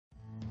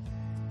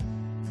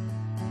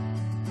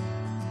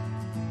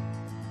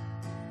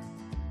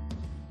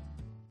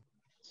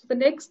The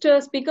next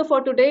speaker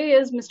for today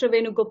is Mr.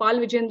 Venugopal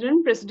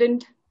Vijayendran,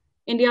 President,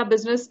 India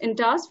Business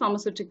Intas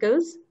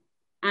Pharmaceuticals.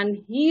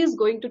 And he is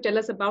going to tell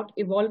us about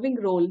evolving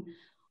role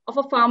of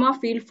a pharma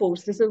field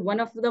force. This is one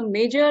of the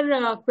major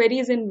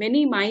queries in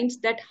many minds,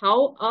 that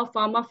how a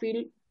pharma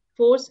field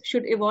force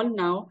should evolve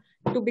now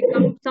to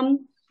become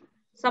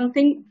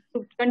something,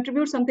 to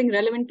contribute something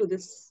relevant to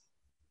this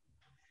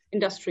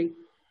industry.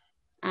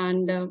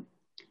 And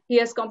he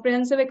has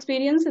comprehensive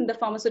experience in the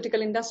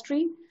pharmaceutical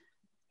industry,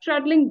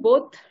 straddling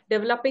both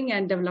developing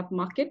and developed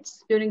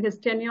markets. During his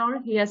tenure,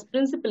 he has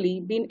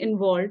principally been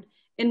involved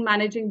in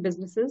managing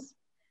businesses,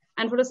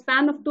 and for a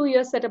span of 2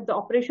 years set up the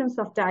operations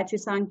of Daiichi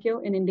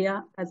Sankyo in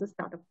India as a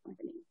startup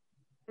company.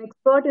 An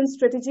expert in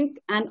strategic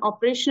and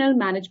operational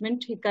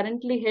management, he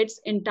currently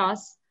heads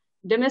Intas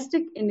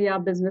domestic India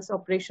business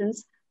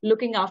operations,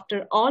 looking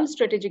after all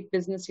strategic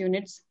business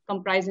units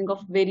comprising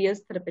of various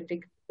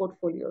therapeutic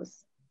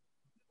portfolios.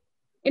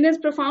 In his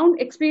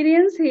profound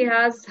experience, he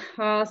has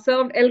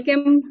served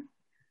Elchem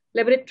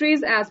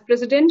Laboratories as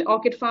President,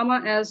 Orchid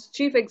Pharma as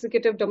Chief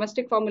Executive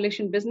Domestic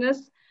Formulation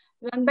Business,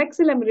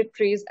 Ranbaxy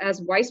Laboratories as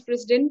Vice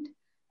President,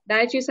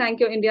 Daiichi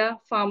Sankyo India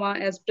Pharma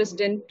as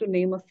President, to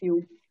name a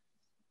few.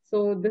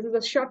 So this is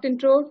a short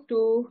intro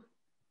to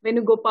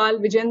Venugopal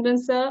Vijayendran,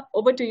 sir.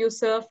 Over to you,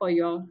 sir, for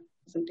your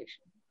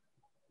presentation.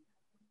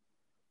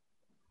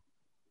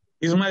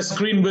 Is my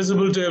screen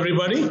visible to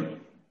everybody?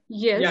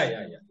 Yes.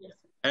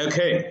 Yeah.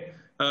 Okay.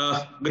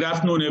 Good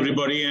afternoon,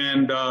 everybody,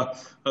 and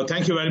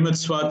thank you very much,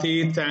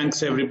 Swati.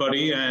 Thanks,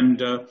 everybody. And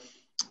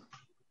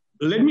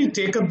let me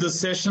take up this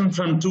session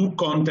from two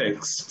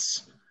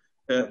contexts.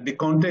 The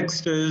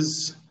context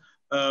is,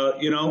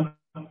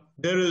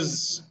 there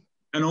is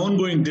an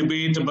ongoing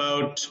debate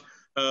about,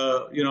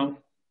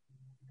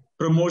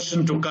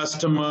 promotion to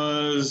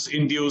customers,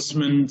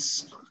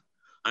 inducements,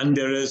 and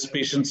there is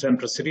patient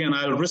centricity. And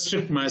I'll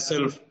restrict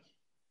myself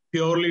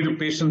purely to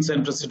patient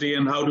centricity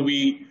and how do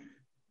we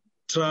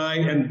try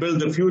and build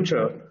the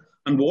future,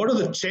 and what are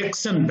the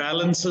checks and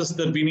balances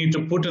that we need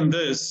to put in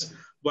this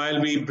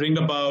while we bring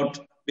about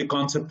the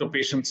concept of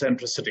patient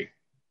centricity.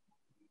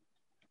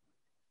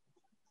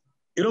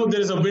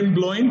 There is a wind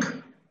blowing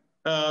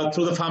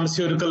through the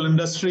pharmaceutical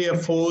industry, a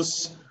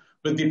force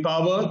with the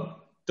power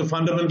to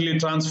fundamentally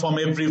transform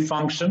every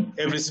function,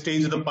 every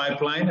stage of the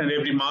pipeline and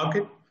every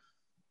market.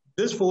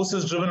 This force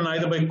is driven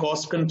neither by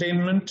cost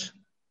containment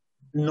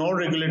nor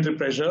regulatory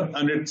pressure,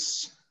 and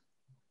it's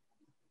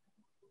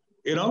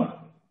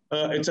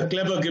a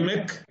clever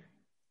gimmick.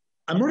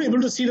 I'm not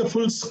able to see the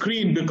full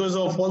screen because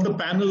of all the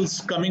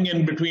panels coming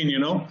in between,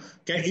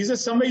 Is there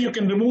some way you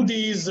can remove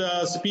these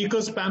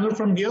speakers panel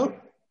from here?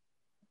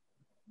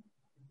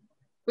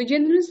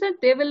 Vijayendran, sir,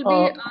 there will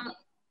be...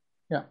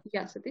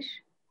 Yeah, Satish.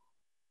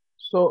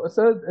 So,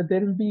 sir, there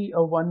will be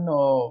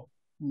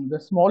the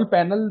small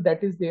panel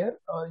that is there.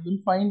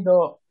 You'll find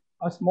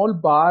a small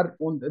bar.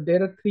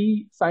 There are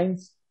three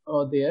signs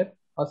there.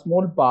 A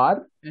small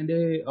bar and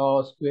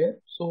a square.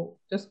 So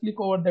just click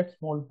over that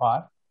small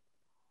bar.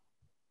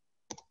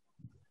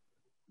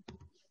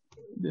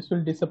 This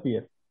will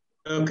disappear.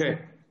 Okay,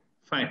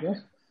 fine.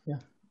 Yes. Yeah.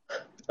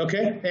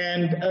 Okay,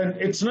 and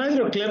it's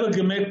neither a clever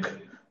gimmick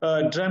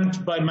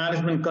dreamt by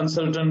management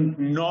consultant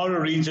nor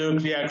a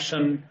knee-jerk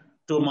reaction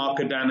to a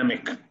market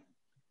dynamic.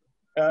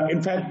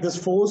 In fact,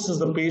 this force is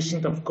the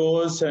patient, of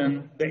course,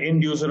 and the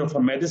end user of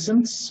our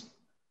medicines.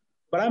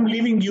 But I'm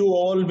leaving you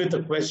all with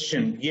a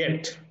question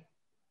yet.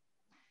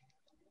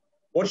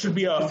 What should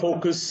be our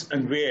focus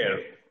and where?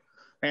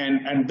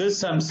 And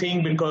this I'm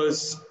saying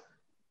because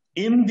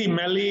in the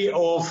melee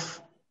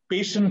of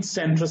patient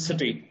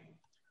centricity,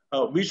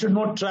 we should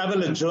not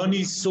travel a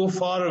journey so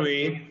far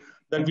away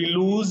that we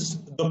lose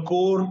the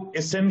core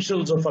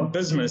essentials of our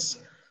business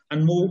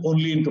and move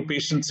only into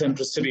patient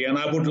centricity. And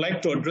I would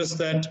like to address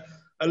that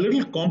a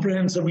little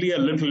comprehensively a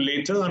little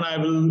later, and I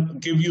will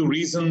give you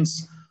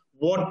reasons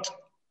what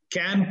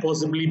can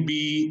possibly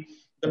be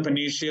the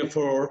panacea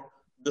for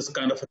this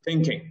kind of a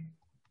thinking.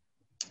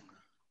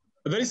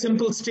 A very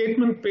simple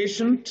statement,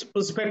 patient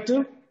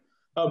perspective.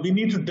 We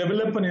need to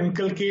develop and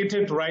inculcate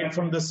it right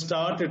from the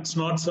start. It's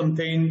not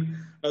something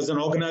as an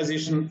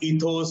organization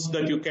ethos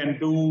that you can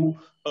do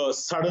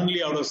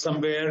suddenly out of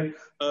somewhere,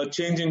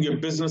 changing your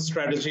business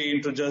strategy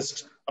into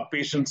just a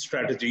patient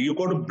strategy. You've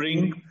got to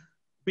bring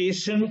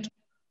patient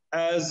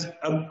as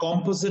a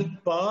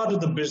composite part of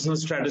the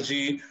business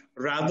strategy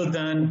rather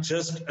than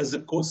just as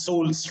a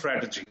sole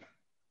strategy.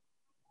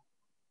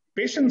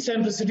 Patient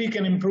centricity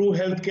can improve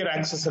healthcare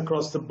access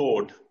across the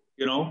board.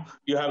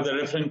 You have the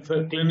referring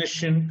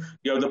clinician,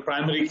 you have the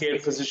primary care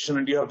physician,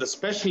 and you have the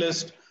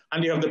specialist,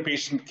 and you have the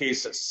patient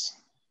cases.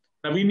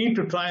 Now we need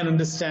to try and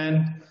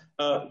understand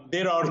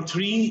there are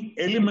three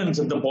elements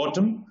at the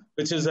bottom,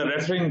 which is a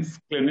referring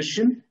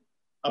clinician,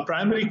 a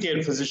primary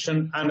care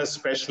physician, and a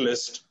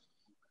specialist.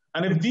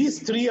 And if these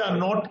three are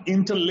not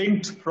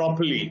interlinked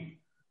properly,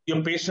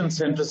 your patient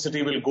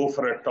centricity will go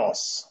for a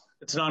toss.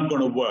 It's not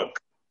going to work.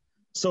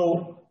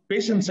 So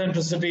patient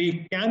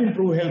centricity can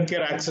improve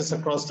healthcare access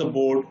across the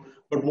board,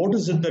 but what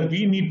is it that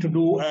we need to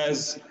do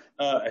as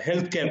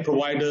healthcare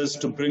providers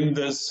to bring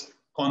this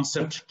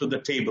concept to the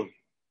table.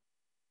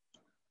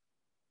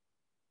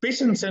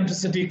 Patient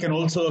centricity can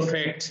also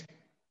affect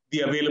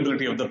the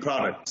availability of the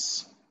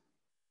products.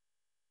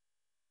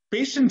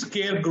 Patient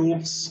care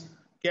groups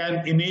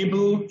can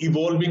enable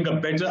evolving a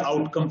better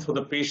outcome for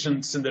the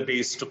patients in the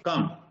days to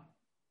come.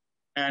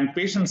 And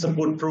patient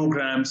support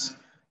programs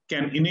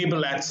can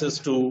enable access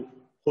to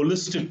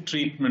holistic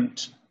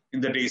treatment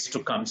in the days to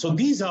come. So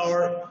these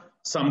are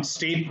some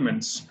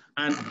statements,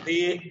 and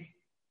they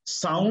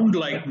sound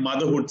like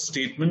motherhood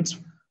statements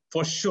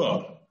for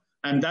sure.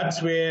 And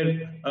that's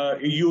where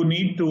you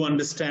need to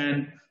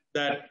understand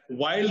that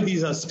while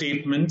these are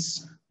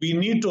statements, we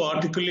need to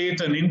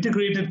articulate an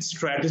integrated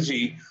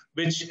strategy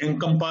which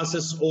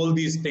encompasses all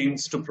these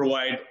things to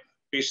provide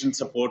patient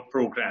support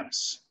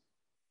programs.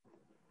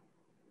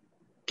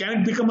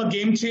 Can it become a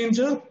game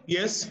changer?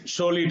 Yes,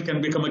 surely it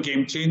can become a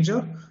game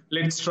changer.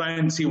 Let's try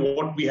and see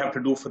what we have to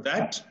do for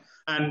that.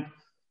 And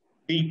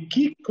the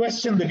key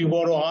question that you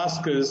want to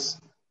ask is,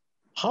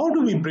 how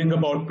do we bring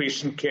about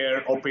patient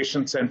care or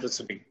patient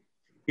centricity?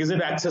 Is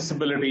it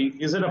accessibility?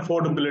 Is it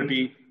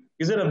affordability?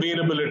 Is it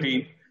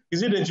availability?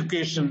 Is it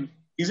education?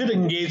 Is it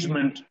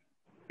engagement?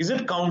 Is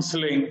it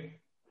counseling?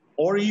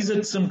 Or is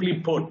it simply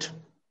put,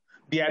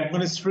 the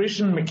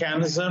administration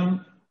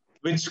mechanism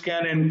which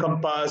can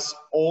encompass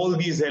all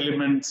these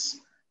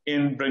elements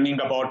in bringing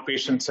about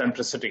patient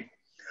centricity?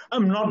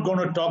 I'm not going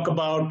to talk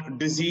about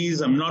disease.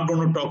 I'm not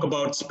going to talk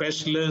about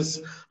specialists.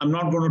 I'm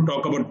not going to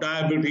talk about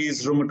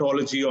diabetes,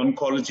 rheumatology,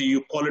 oncology.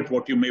 You call it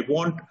what you may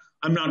want.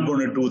 I'm not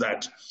going to do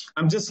that.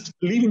 I'm just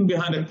leaving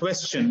behind a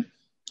question.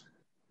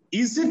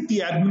 Is it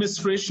the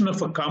administration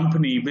of a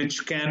company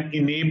which can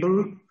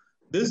enable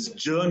this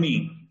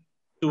journey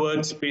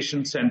towards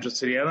patient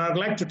centricity? And I'd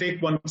like to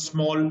take one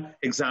small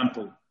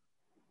example.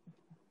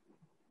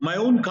 My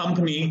own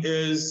company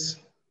is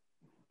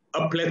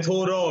a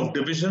plethora of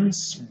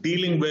divisions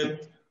dealing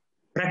with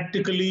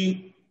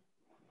practically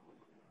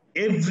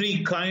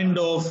every kind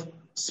of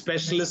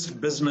specialist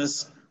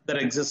business that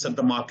exists at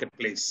the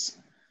marketplace,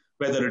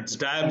 whether it's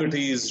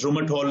diabetes,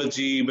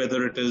 rheumatology,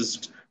 whether it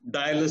is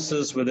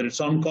dialysis, whether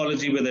it's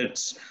oncology, whether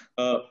it's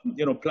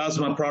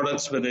plasma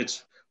products, whether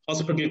it's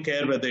hospital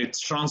care, whether it's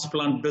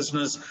transplant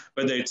business,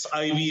 whether it's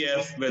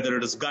IVF, whether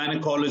it is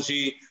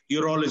gynecology,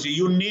 urology,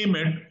 you name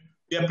it,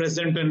 they are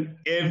present in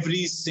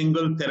every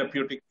single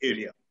therapeutic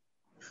area.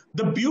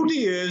 The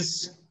beauty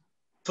is,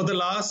 for the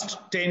last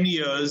 10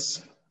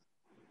 years,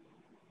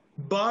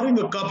 barring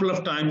a couple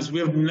of times, we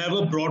have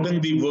never brought in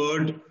the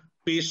word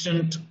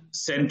patient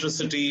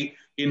centricity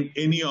in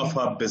any of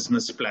our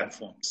business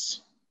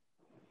platforms.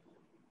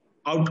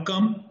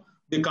 Outcome,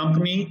 the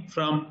company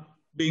from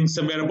being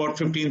somewhere about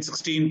 15,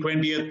 16,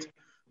 20th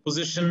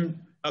position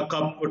a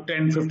couple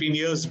 10, 15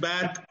 years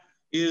back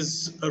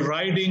is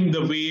riding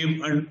the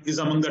wave and is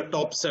among the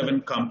top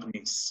 7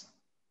 companies.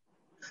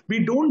 We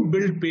don't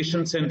build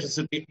patient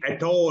centricity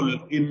at all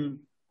in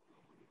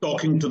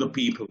talking to the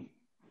people.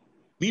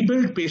 We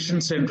build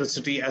patient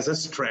centricity as a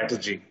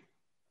strategy.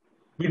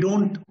 We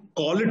don't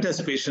call it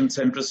as patient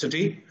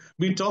centricity.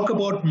 We talk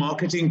about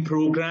marketing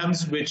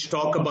programs which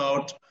talk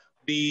about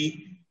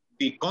the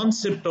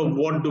concept of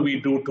what do we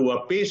do to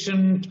a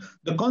patient,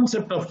 the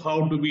concept of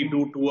how do we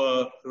do to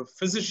a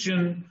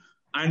physician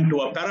and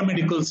to a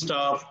paramedical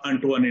staff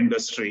and to an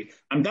industry.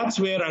 And that's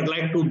where I'd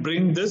like to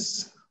bring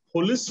this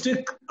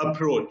holistic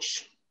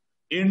approach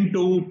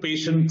into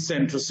patient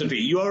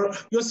centricity.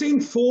 You're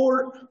seeing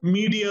 4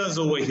 medias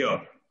over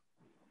here.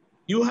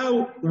 You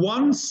have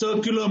one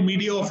circular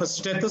media of a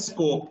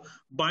stethoscope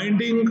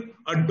binding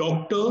a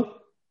doctor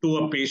to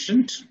a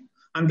patient,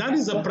 and that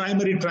is a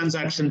primary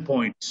transaction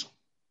point.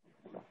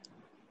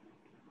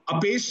 A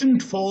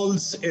patient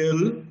falls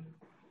ill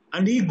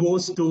and he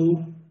goes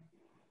to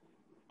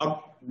a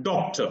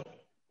doctor.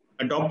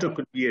 A doctor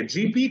could be a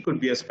GP, could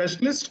be a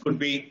specialist, could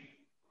be,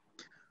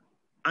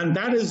 and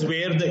that is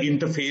where the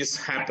interface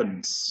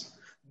happens.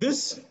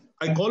 This,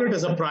 I call it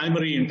as a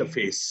primary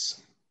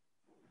interface,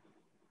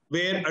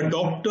 where a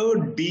doctor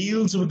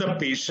deals with a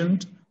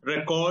patient,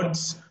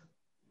 records,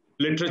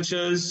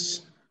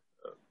 literatures,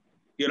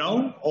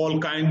 all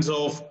kinds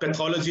of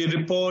pathology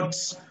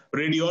reports,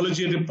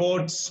 radiology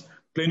reports,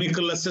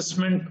 clinical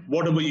assessment,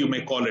 whatever you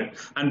may call it.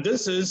 And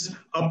this is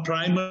a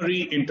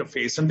primary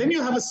interface. And then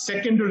you have a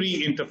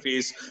secondary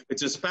interface,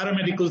 which is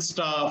paramedical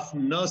staff,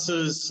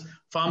 nurses,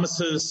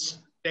 pharmacists,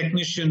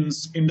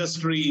 technicians,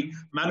 industry,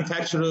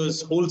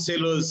 manufacturers,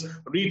 wholesalers,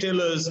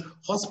 retailers,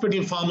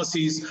 hospital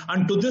pharmacies.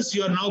 And to this,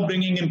 you are now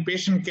bringing in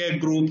patient care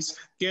groups,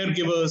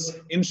 caregivers,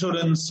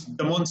 insurance,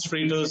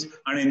 demonstrators,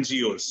 and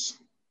NGOs.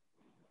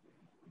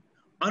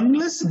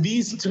 Unless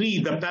these 3,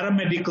 the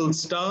paramedical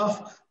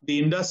staff, the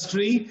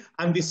industry,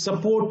 and the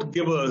support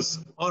givers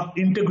are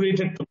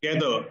integrated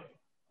together,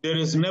 there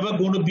is never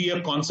going to be a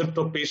concept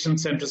of patient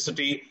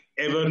centricity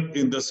ever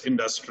in this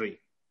industry.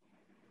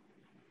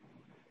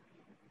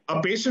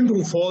 A patient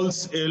who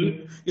falls ill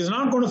is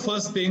not going to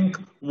first think,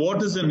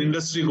 what is an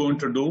industry going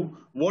to do?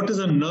 What is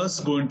a nurse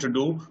going to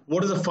do?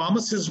 What is a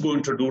pharmacist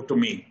going to do to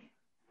me?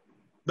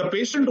 The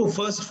patient who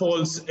first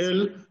falls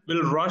ill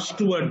will rush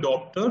to a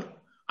doctor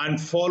and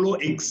follow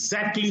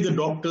exactly the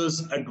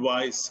doctor's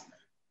advice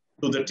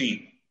to the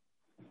T.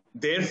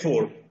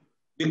 Therefore,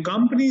 the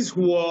companies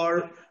who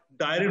are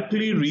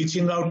directly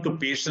reaching out to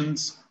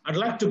patients, I'd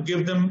like to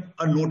give them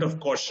a note of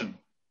caution.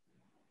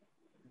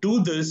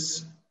 Do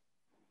this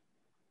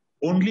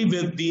only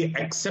with the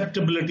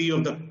acceptability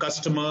of the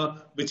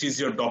customer, which is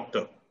your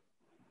doctor.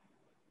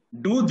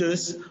 Do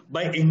this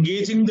by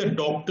engaging the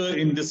doctor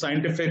in the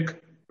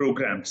scientific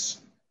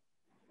programs.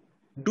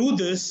 Do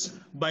this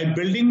by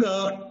building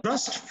a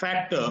trust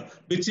factor,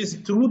 which is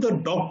through the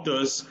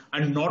doctors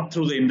and not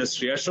through the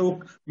industry.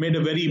 Ashok made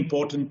a very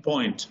important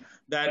point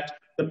that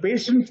the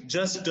patient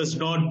just does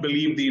not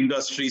believe the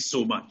industry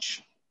so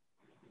much.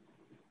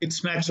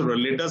 It's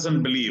natural, it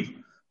doesn't believe.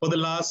 For the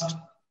last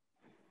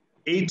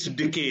 8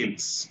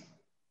 decades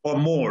or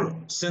more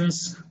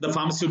since the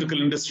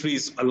pharmaceutical industry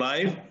is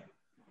alive,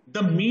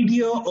 the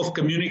media of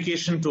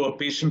communication to a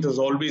patient has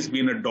always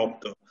been a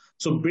doctor.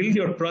 So build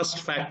your trust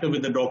factor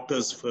with the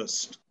doctors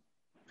first.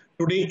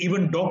 Today,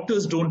 even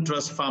doctors don't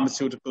trust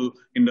pharmaceutical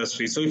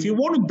industry. So if you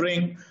want to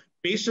bring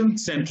patient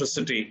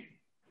centricity,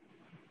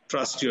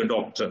 trust your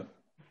doctor.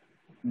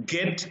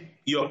 Get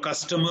your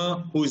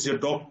customer, who is your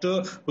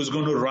doctor, who's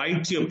going to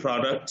write your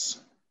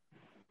products,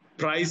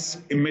 price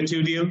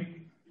immaterial,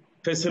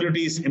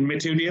 facilities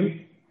immaterial,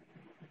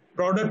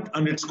 product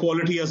and its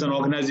quality as an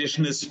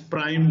organization is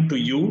prime to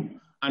you,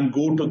 and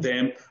go to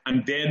them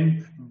and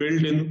then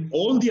build in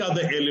all the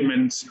other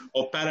elements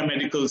of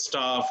paramedical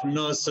staff,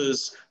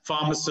 nurses,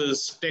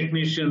 pharmacists,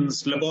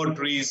 technicians,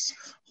 laboratories,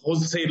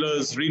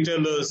 wholesalers,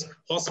 retailers,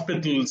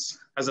 hospitals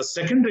as a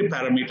secondary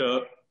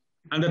parameter.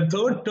 And the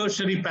third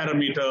tertiary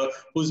parameter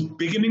who's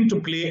beginning to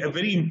play a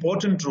very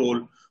important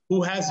role,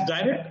 who has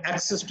direct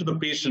access to the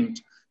patient,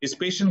 is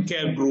patient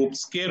care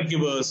groups,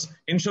 caregivers,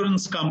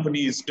 insurance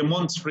companies,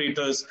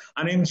 demonstrators,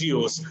 and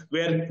NGOs,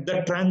 where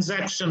the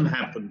transaction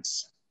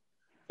happens.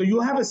 So you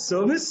have a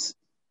service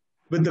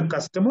with the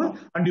customer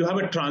and you have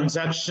a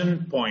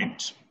transaction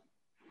point.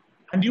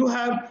 And you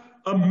have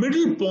a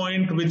middle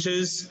point which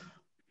is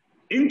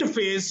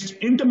interfaced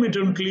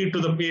intermittently to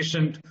the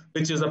patient,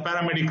 which is the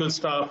paramedical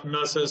staff,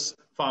 nurses,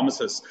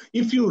 pharmacists.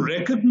 If you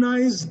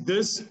recognize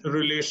this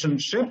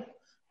relationship,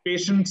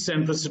 patient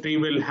centricity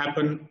will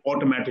happen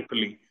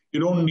automatically. You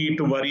don't need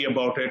to worry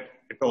about it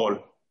at all.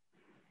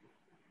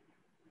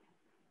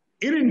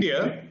 In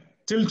India,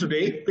 till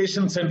today,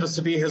 patient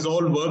centricity has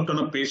all worked on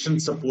a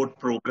patient support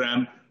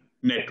program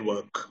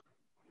network.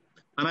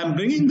 And I'm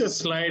bringing this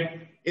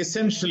slide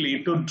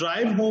essentially to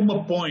drive home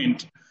a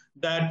point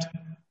that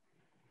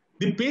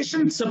the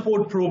patient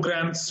support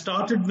program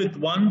started with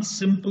one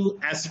simple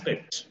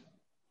aspect.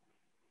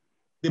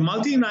 The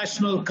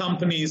multinational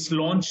companies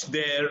launched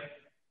their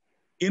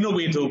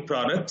innovative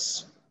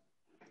products.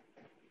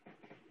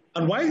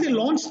 And while they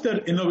launched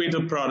their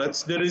innovative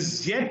products, there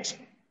is yet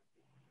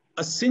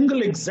a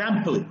single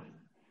example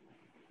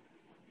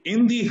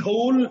in the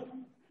whole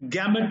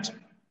gamut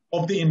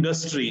of the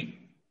industry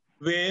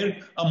where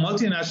a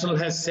multinational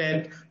has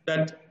said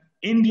that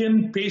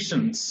Indian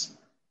patients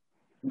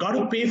got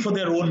to pay for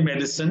their own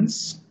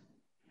medicines,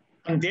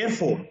 and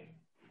therefore,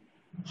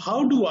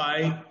 how do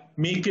I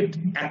make it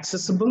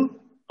accessible,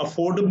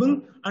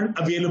 affordable, and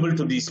available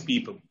to these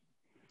people?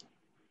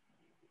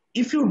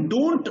 If you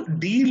don't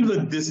deal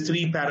with these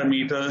 3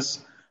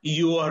 parameters,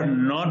 you are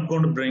not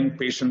going to bring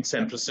patient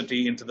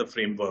centricity into the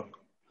framework.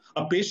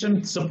 A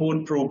patient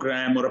support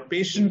program or a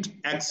patient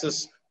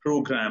access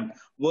program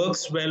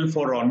works well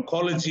for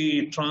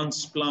oncology,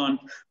 transplant,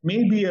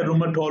 maybe a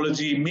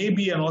rheumatology,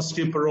 maybe an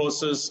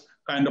osteoporosis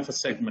kind of a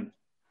segment.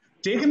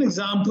 Take an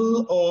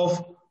example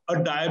of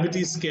a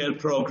diabetes care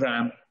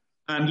program,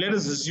 and let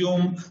us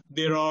assume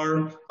there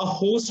are a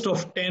host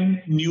of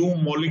 10 new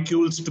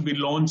molecules to be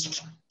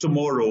launched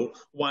tomorrow,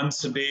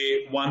 once a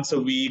day, once a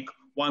week,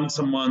 once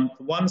a month,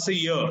 once a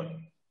year.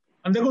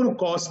 And they're going to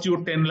cost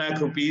you 10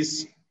 lakh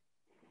rupees,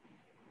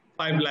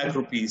 5 lakh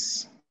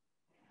rupees.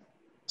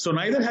 So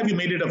neither have you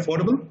made it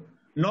affordable,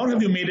 nor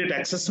have you made it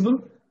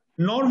accessible,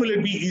 nor will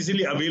it be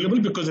easily available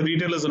because the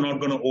retailers are not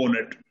going to own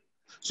it.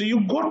 So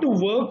you've got to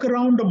work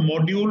around a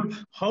module.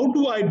 How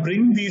do I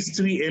bring these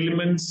 3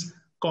 elements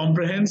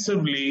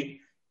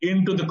comprehensively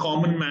into the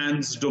common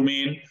man's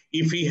domain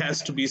if he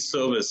has to be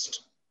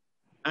serviced?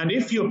 And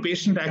if your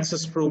patient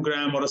access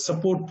program or a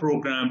support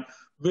program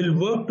will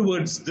work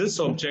towards this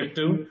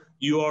objective,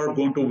 you are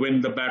going to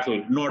win the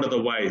battle, not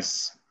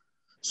otherwise.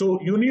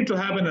 So you need to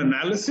have an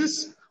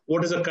analysis.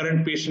 What is the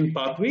current patient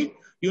pathway?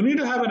 You need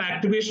to have an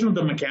activation of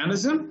the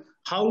mechanism.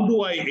 How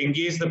do I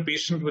engage the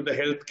patient with the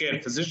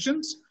healthcare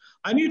physicians?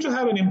 I need to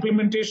have an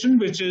implementation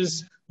which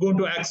is going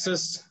to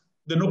access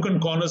the nook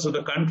and corners of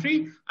the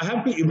country. I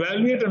have to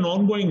evaluate an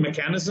ongoing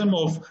mechanism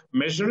of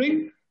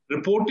measuring,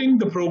 reporting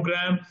the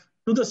program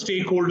to the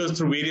stakeholders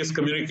through various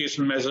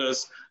communication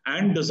measures,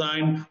 and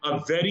design a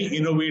very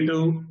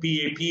innovative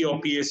PAP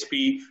or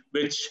PSP,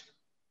 which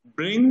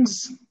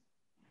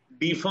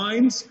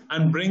defines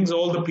and brings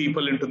all the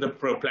people into the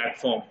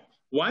platform.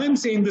 Why I'm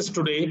saying this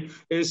today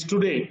is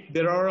today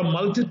there are a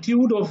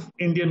multitude of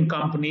Indian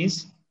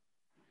companies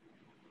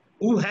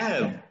who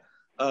have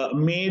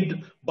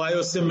made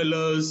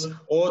biosimilars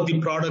or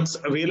the products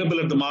available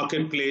at the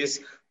marketplace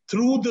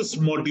through this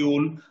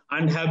module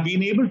and have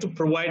been able to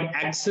provide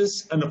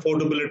access and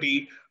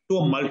affordability to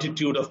a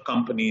multitude of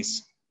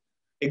companies.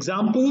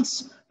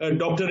 Examples,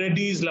 Dr.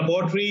 Reddy's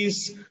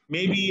Laboratories,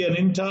 maybe an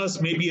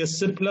Intas, maybe a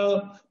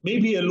Cipla,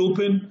 maybe a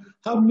Lupin,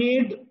 have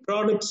made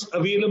products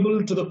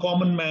available to the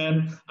common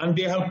man, and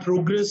they have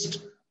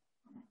progressed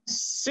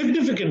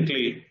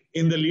significantly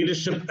in the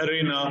leadership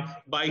arena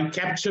by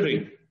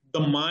capturing the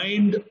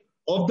mind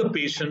of the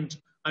patient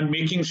and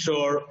making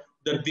sure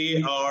that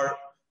they are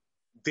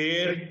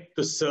there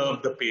to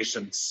serve the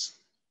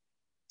patients.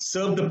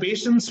 Serve the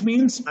patients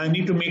means I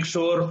need to make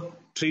sure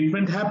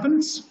treatment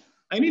happens.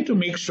 I need to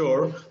make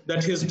sure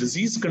that his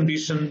disease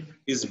condition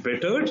is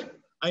bettered.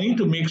 I need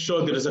to make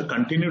sure there is a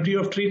continuity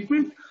of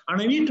treatment.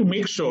 And I need to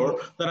make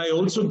sure that I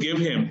also give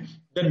him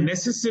the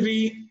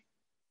necessary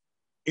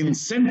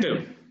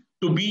incentive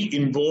to be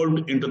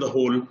involved into the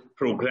whole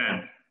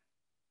program.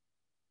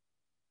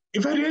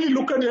 If I really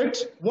look at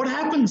it, what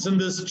happens in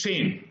this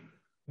chain?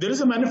 There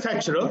is a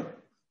manufacturer,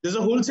 there's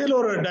a wholesaler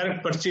or a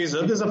direct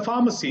purchaser, there's a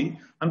pharmacy,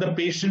 and the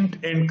patient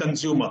and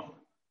consumer.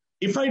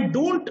 If I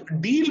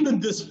don't deal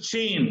with this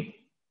chain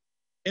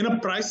in a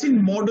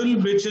pricing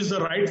model which is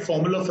the right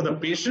formula for the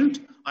patient,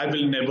 I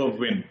will never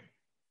win.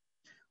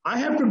 I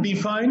have to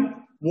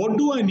define what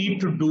do I need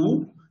to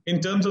do in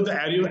terms of the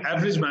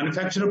average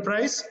manufacturer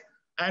price,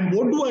 and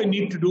what do I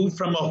need to do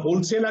from a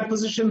wholesale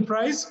acquisition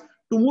price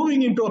to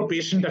moving into a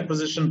patient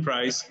acquisition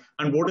price,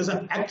 and what is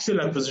the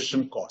actual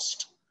acquisition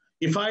cost.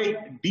 If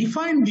I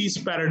define these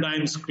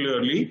paradigms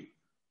clearly,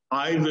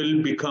 I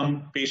will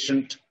become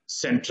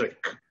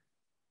patient-centric.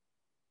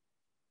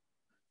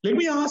 Let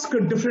me ask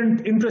a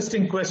different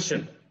interesting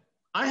question.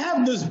 I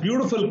have this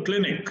beautiful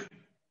clinic.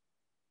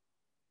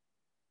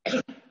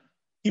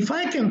 If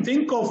I can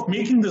think of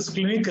making this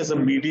clinic as a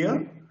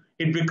media,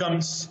 it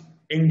becomes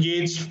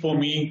engaged for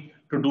me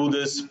to do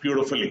this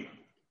beautifully.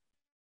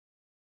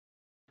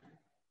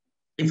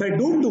 If I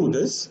don't do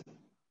this,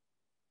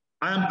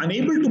 I am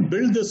unable to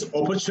build this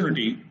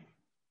opportunity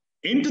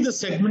into the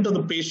segment of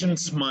the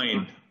patient's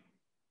mind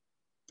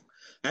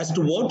as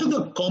to what are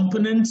the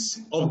components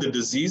of the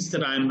disease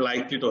that I am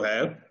likely to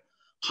have.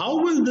 How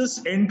will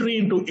this entry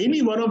into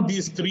any one of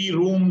these three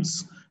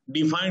rooms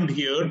defined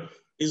here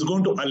is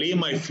going to allay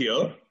my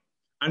fear?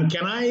 And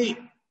can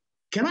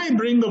I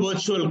bring a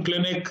virtual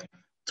clinic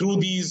through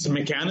these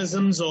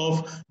mechanisms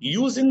of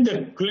using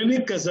the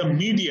clinic as a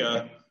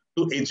media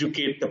to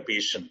educate the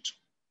patient?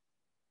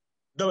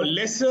 The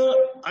lesser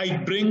I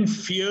bring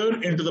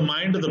fear into the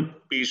mind of the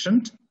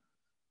patient,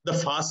 the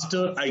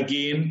faster I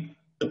gain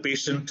the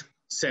patient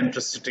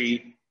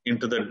centricity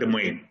into the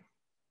domain.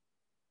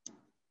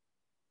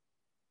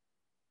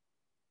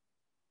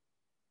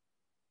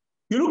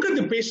 You look at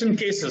the patient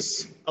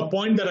cases, a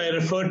point that I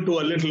referred to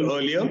a little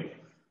earlier.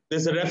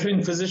 There's a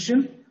referring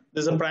physician,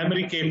 there's a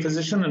primary care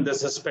physician, and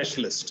there's a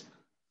specialist.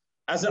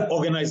 As an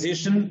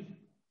organization,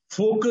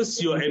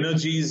 focus your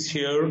energies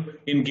here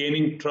in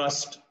gaining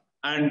trust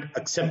and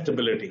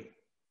acceptability.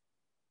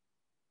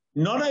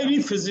 Not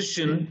every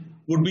physician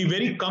would be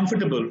very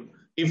comfortable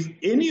if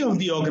any of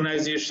the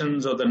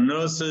organizations or the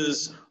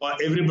nurses or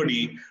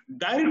everybody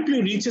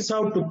directly reaches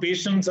out to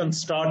patients and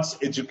starts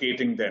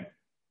educating them.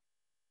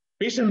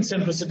 Patient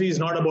centricity is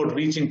not about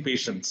reaching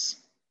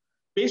patients.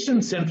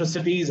 Patient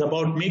centricity is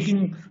about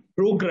making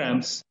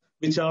programs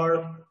which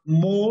are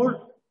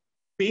more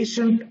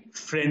patient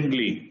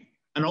friendly.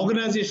 An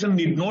organization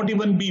need not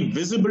even be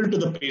visible to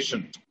the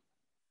patient.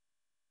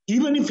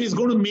 Even if he's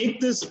going to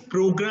make this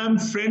program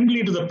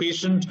friendly to the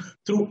patient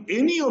through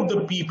any of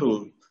the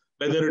people,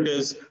 whether it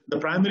is the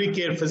primary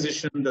care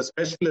physician, the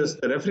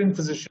specialist, the referring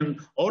physician,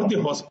 or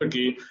the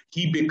hospital,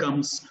 he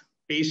becomes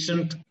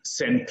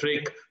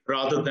patient-centric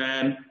rather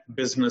than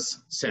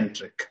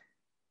business-centric.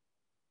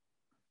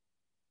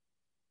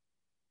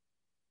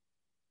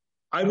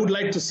 I would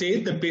like to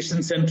say that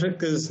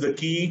patient-centric is the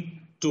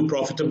key to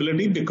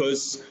profitability,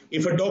 because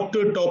if a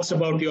doctor talks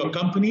about your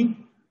company,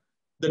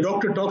 the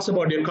doctor talks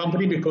about your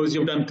company because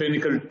you've done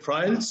clinical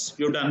trials,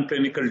 you've done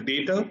clinical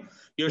data,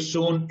 you've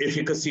shown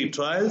efficacy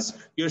trials,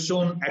 you've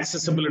shown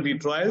accessibility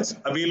trials,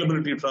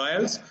 availability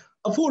trials,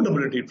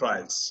 affordability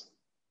trials.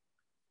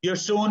 You've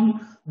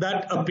shown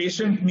that a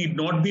patient need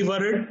not be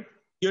worried.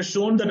 You've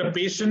shown that a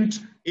patient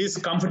is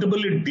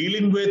comfortable in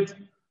dealing with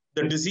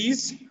the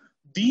disease.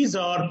 These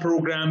are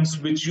programs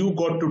which you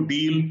got to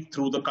deal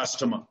through the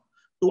customer.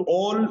 To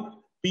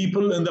all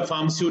people in the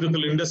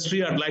pharmaceutical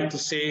industry, I'd like to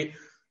say,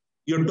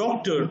 your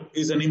doctor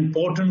is an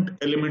important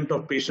element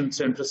of patient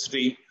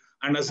centricity.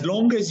 And as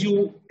long as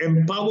you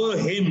empower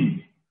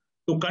him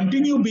to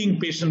continue being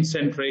patient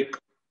centric,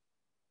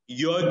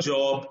 your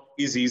job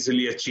is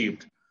easily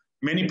achieved.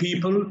 Many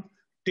people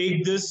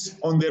take this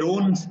on their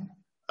own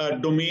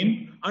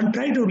domain and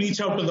try to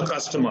reach out to the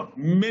customer.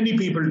 Many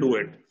people do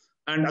it.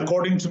 And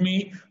according to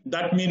me,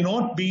 that may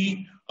not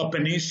be a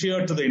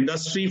panacea to the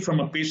industry from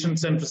a patient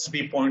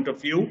centricity point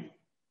of view.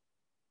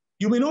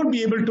 You may not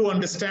be able to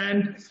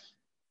understand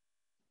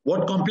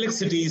what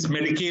complexities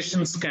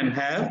medications can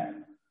have,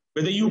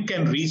 whether you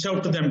can reach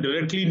out to them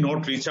directly,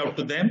 not reach out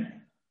to them,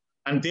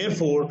 and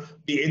therefore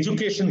the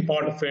education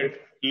part of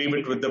it, leave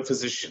it with the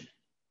physician.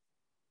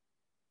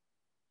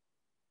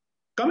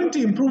 Coming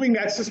to improving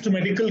access to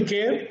medical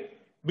care,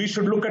 we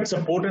should look at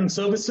support and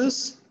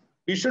services.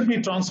 We should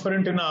be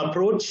transparent in our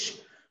approach.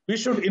 We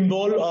should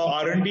involve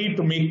our R&D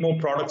to make more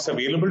products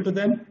available to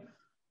them.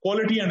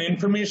 Quality and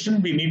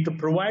information we need to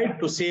provide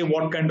to say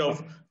what kind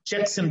of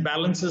checks and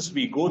balances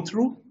we go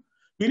through.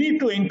 We need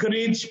to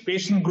encourage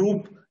patient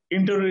group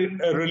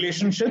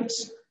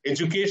interrelationships,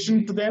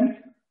 education to them,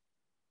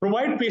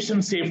 provide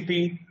patient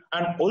safety,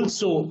 and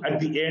also at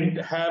the end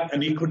have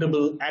an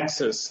equitable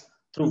access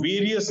through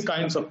various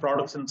kinds of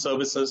products and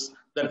services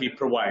that we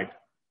provide.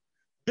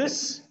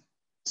 This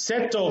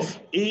set of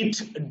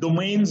 8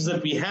 domains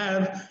that we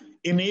have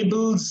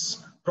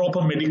enables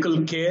proper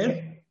medical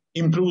care,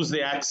 improves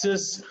the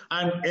access,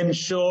 and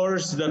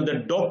ensures that the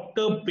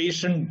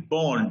doctor-patient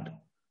bond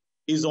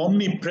is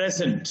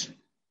omnipresent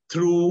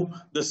through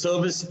the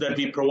service that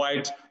we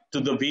provide to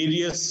the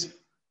various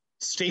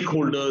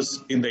stakeholders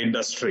in the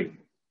industry.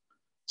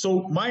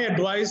 So my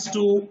advice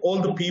to all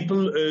the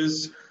people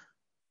is,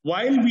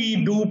 while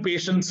we do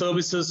patient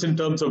services in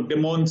terms of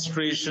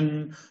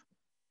demonstration,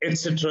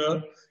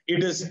 etc.,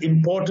 it is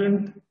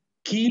important,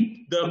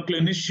 keep the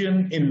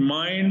clinician in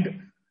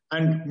mind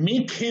and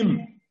make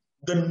him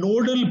the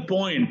nodal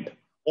point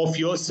of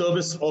your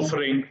service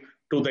offering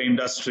to the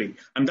industry.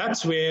 And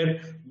that's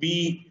where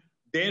we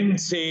then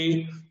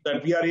say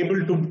that we are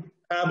able to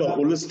have a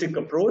holistic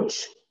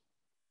approach,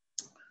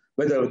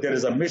 whether there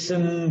is a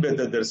mission,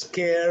 whether there's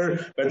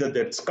care, whether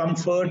there's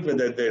comfort,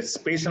 whether there's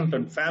patient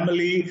and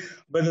family,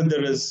 whether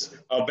there is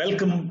a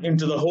welcome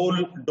into the whole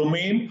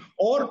domain,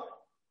 or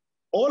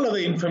all other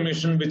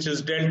information which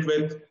is dealt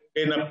with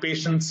in a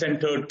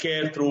patient-centered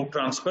care through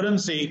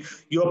transparency.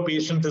 Your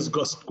patient is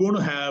going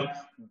to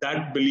have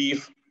that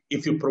belief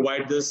if you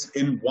provide this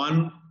in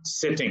one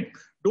setting.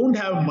 Don't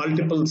have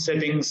multiple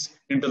settings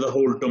into the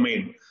whole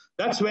domain.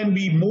 That's when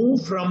we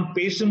move from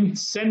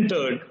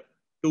patient-centered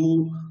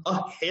to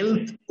a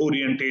health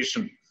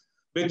orientation,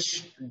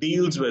 which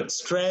deals with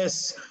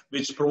stress,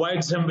 which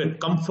provides him with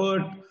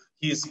comfort.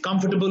 He is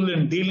comfortable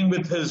in dealing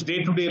with his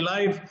day-to-day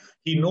life.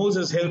 He knows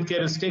his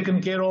healthcare is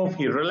taken care of.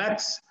 He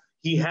relaxes.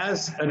 He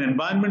has an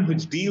environment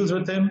which deals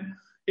with him.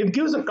 It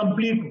gives a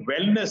complete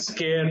wellness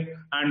care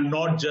and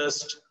not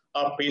just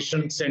a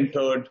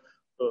patient-centered,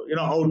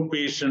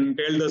 outpatient,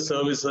 elder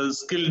services,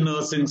 skilled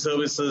nursing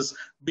services,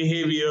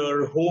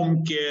 behavior,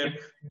 home care.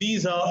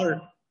 These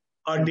are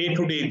our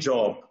day-to-day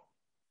job.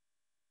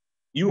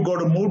 You got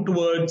to move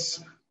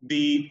towards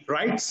the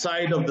right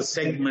side of the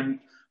segment.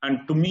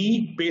 And to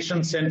me,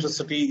 patient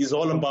centricity is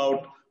all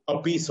about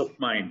a peace of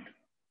mind,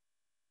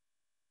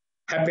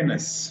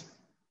 happiness,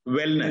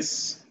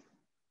 wellness.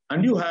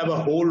 And you have a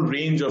whole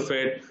range of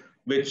it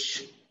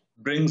which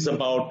brings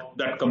about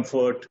that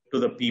comfort to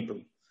the people.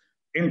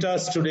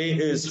 Intas today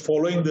is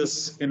following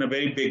this in a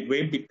very big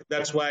way.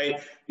 That's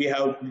why we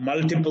have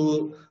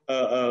multiple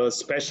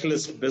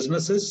specialist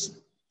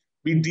businesses.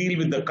 We deal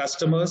with the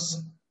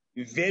customers,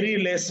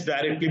 very less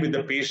directly with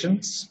the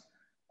patients.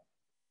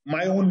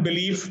 My own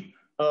belief,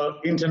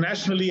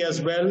 internationally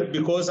as well,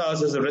 because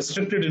ours is a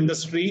restricted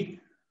industry,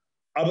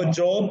 our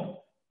job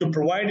to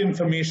provide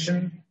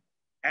information,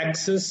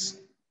 access,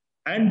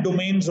 and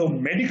domains of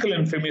medical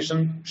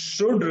information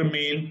should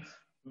remain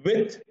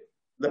with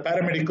the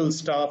paramedical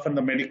staff and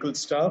the medical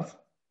staff,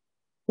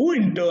 who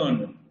in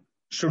turn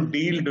should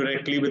deal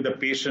directly with the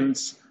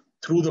patients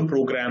through the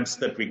programs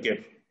that we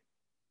give.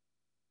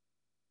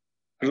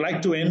 I'd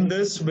like to end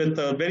this with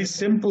a very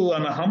simple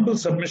and a humble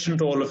submission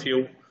to all of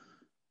you.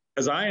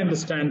 As I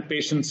understand,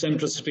 patient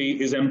centricity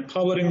is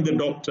empowering the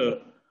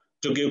doctor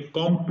to give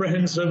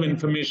comprehensive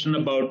information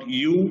about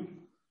you,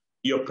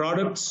 your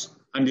products,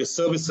 and your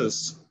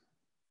services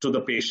to the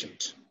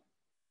patient.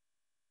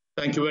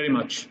 Thank you very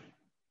much.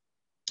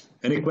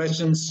 Any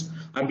questions?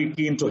 I'd be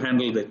keen to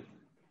handle them.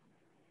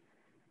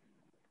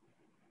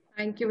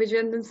 Thank you,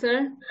 Vijayendran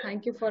sir.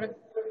 Thank you for a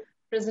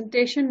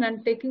presentation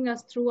and taking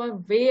us through a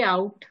way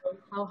out,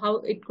 how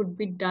it could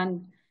be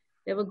done.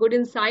 There were good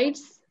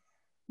insights,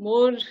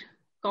 more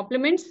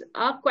compliments.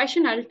 A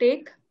question I'll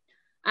take.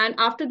 And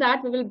after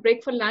that, we will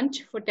break for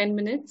lunch for 10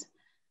 minutes.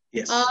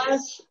 Yes.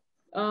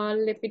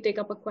 Let me take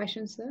up a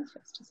question, sir.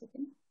 Just a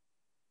second.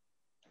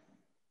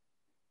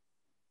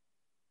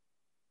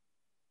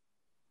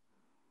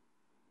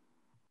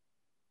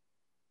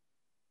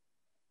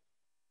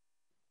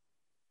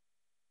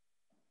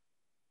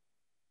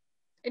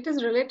 It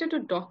is related to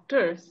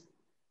doctors,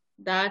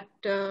 that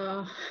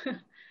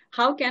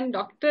how can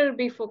doctor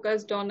be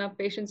focused on a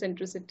patient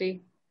centricity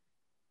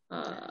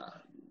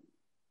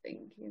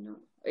thing,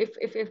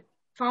 if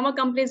pharma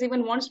companies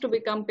even wants to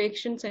become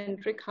patient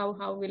centric,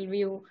 how will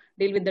you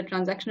deal with the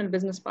transactional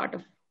business part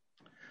of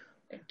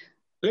it?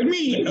 Let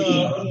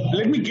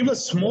me give a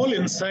small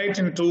insight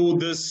into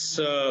this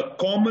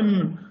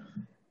common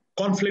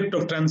conflict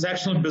of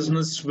transactional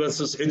business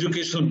versus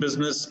educational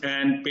business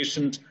and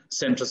patient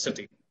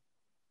centricity.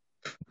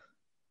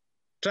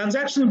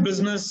 Transactional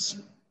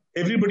business,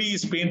 everybody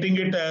is painting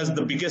it as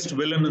the biggest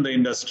villain in the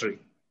industry.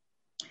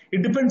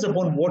 It depends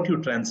upon what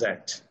you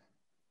transact.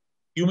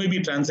 You may be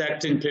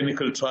transacting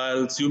clinical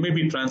trials, you may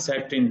be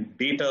transacting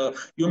data,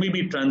 you may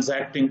be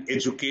transacting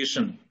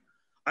education.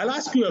 I'll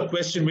ask you a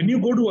question. When you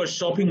go to a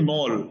shopping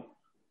mall,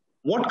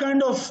 what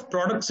kind of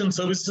products and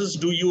services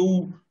do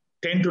you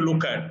tend to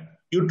look at?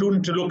 You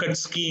tend to look at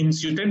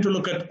schemes, you tend to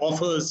look at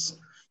offers,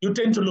 you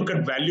tend to look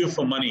at value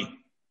for money.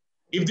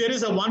 If there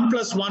is a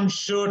 1+1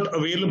 shirt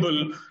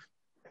available,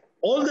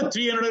 all the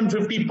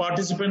 350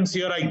 participants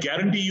here, I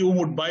guarantee you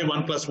would buy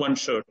 1+1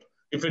 shirt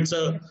if it's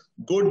a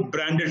good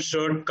branded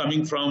shirt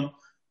coming from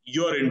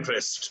your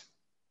interest.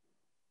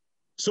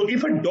 So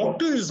if a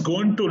doctor is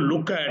going to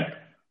look at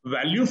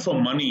value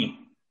for money,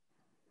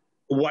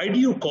 why do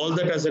you call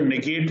that as a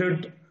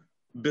negated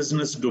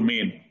business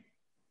domain?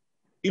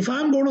 If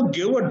I'm going to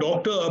give a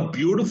doctor a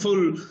beautiful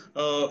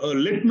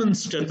Littmann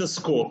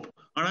stethoscope,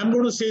 and I'm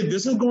going to say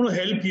this is going to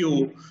help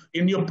you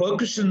in your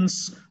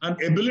percussions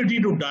and ability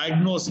to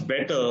diagnose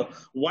better,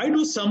 why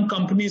do some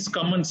companies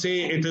come and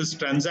say it is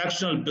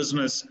transactional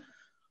business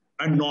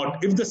and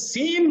not? If the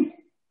same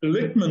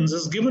Littmann's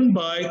is given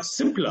by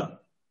Cipla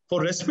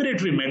for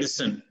respiratory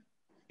medicine,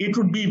 it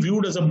would be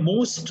viewed as a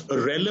most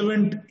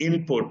relevant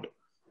input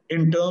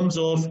in terms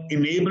of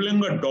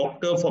enabling a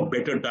doctor for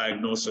better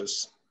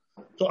diagnosis.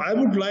 So I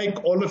would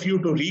like all of you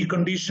to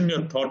recondition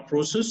your thought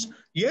process.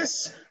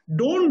 Yes,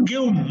 don't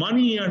give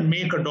money and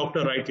make a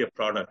doctor write your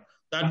product.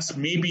 That's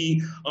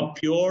maybe a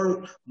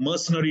pure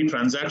mercenary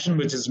transaction,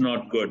 which is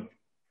not good.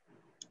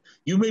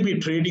 You may be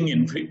trading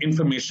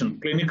information,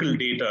 clinical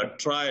data,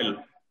 trial,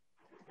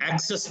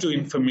 access to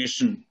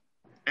information,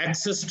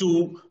 access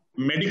to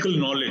medical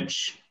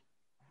knowledge.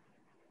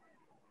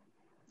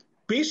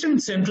 Patient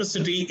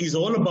centricity is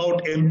all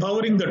about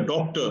empowering the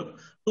doctor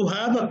to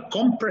have a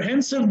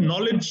comprehensive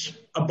knowledge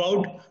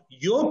about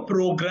your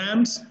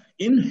programs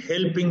in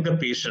helping the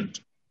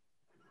patient,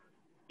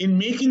 in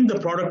making the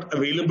product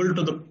available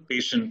to the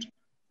patient,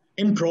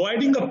 in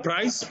providing a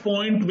price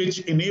point which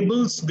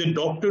enables the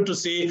doctor to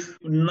say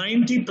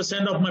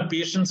 90% of my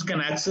patients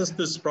can access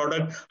this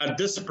product at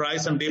this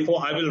price and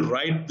therefore I will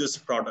write this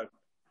product.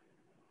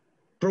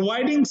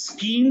 Providing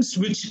schemes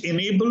which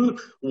enable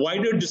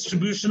wider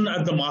distribution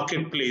at the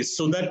marketplace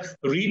so that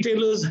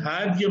retailers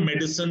have your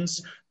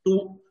medicines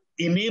to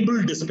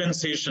enable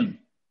dispensation.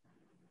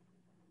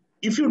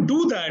 If you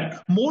do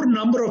that, more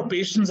number of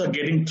patients are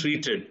getting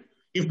treated.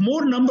 If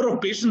more number of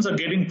patients are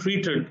getting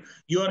treated,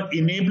 you are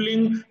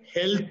enabling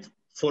health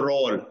for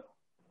all.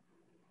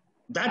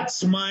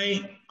 That's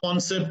my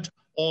concept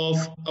of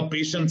a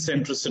patient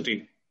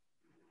centricity.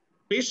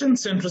 Patient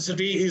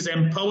centricity is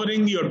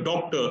empowering your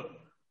doctor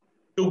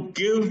to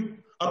give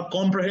a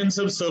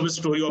comprehensive service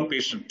to your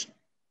patient.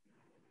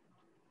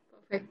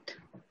 Perfect.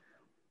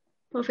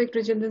 Perfect,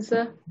 Vijayendran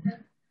sir.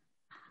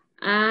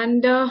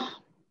 And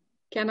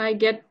can I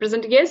get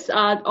present? Yes,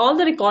 all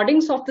the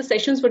recordings of the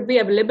sessions would be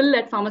available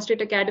at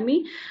PharmaState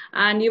Academy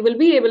and you will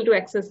be able to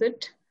access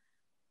it.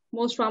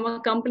 Most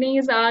pharma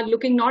companies are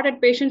looking not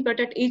at patients but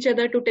at each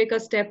other to take a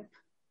step,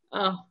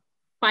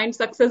 find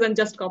success and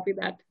just copy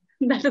that.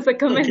 That is a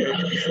comment.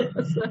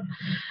 Okay.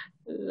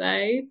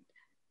 Right.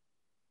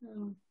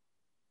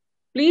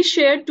 Please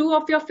share 2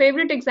 of your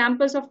favorite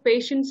examples of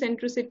patient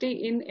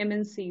centricity in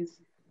MNCs.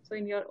 So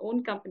in your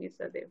own companies,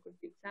 sir, there could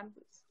be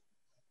examples.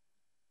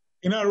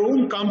 In our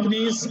own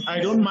companies,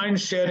 I don't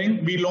mind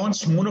sharing, we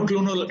launched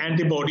monoclonal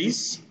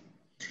antibodies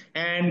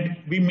and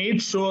we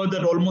made sure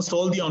that almost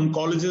all the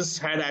oncologists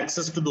had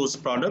access to those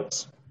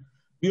products.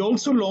 We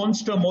also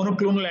launched a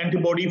monoclonal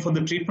antibody for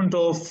the treatment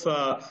of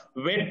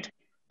wet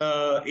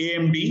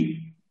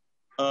AMD,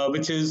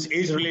 which is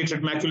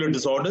age-related macular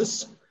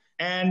disorders.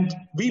 And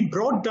we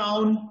brought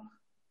down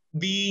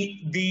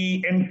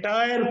the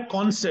entire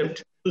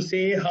concept to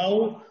say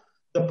how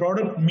the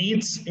product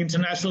meets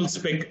international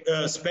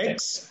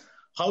specs,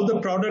 how the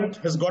product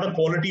has got a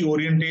quality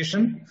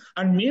orientation,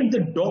 and made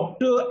the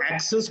doctor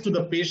access to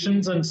the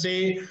patients and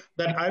say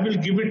that I will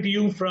give it to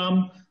you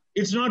from,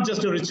 it's not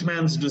just a rich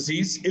man's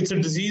disease, it's a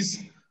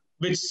disease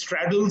which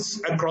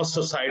straddles across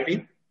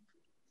society.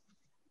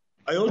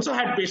 I also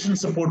had patient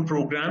support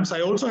programs.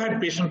 I also had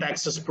patient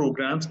access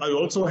programs. I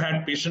also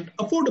had patient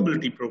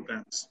affordability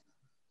programs.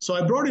 So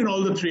I brought in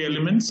all the 3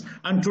 elements.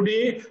 And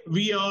today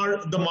we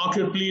are the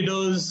market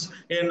leaders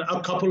in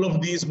a couple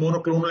of these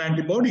monoclonal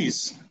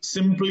antibodies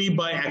simply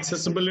by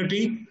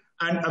accessibility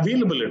and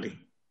availability.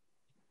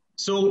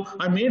 So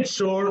I made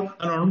sure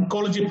an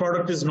oncology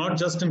product is not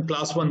just in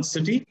class 1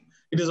 city.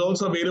 It is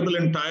also available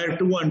in tier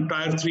 2 and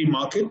tier 3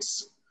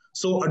 markets.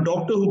 So a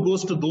doctor who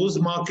goes to those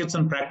markets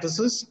and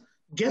practices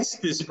gets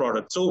this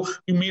product. So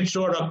we made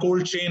sure our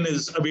cold chain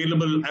is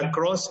available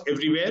across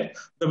everywhere.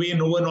 The way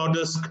Novo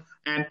Nordisk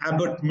and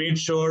Abbott made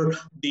sure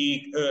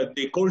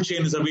the cold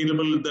chain is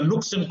available in the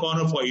nooks and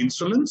corner for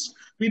insulins,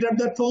 we did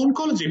that for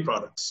oncology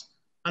products.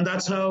 And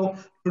that's how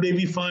today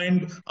we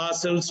find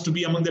ourselves to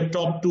be among the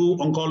top 2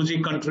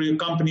 oncology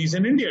companies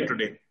in India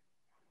today.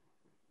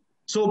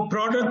 So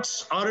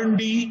products,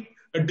 R&D,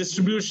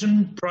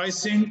 distribution,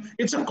 pricing,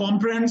 it's a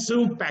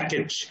comprehensive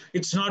package.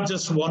 It's not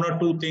just 1 or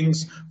 2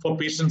 things for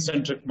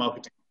patient-centric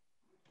marketing.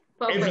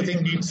 Perfect.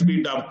 Everything needs to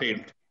be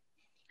dovetailed.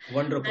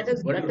 Wonderful.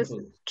 That is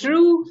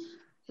true,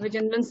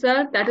 Vijayendran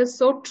sir. That is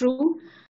so true.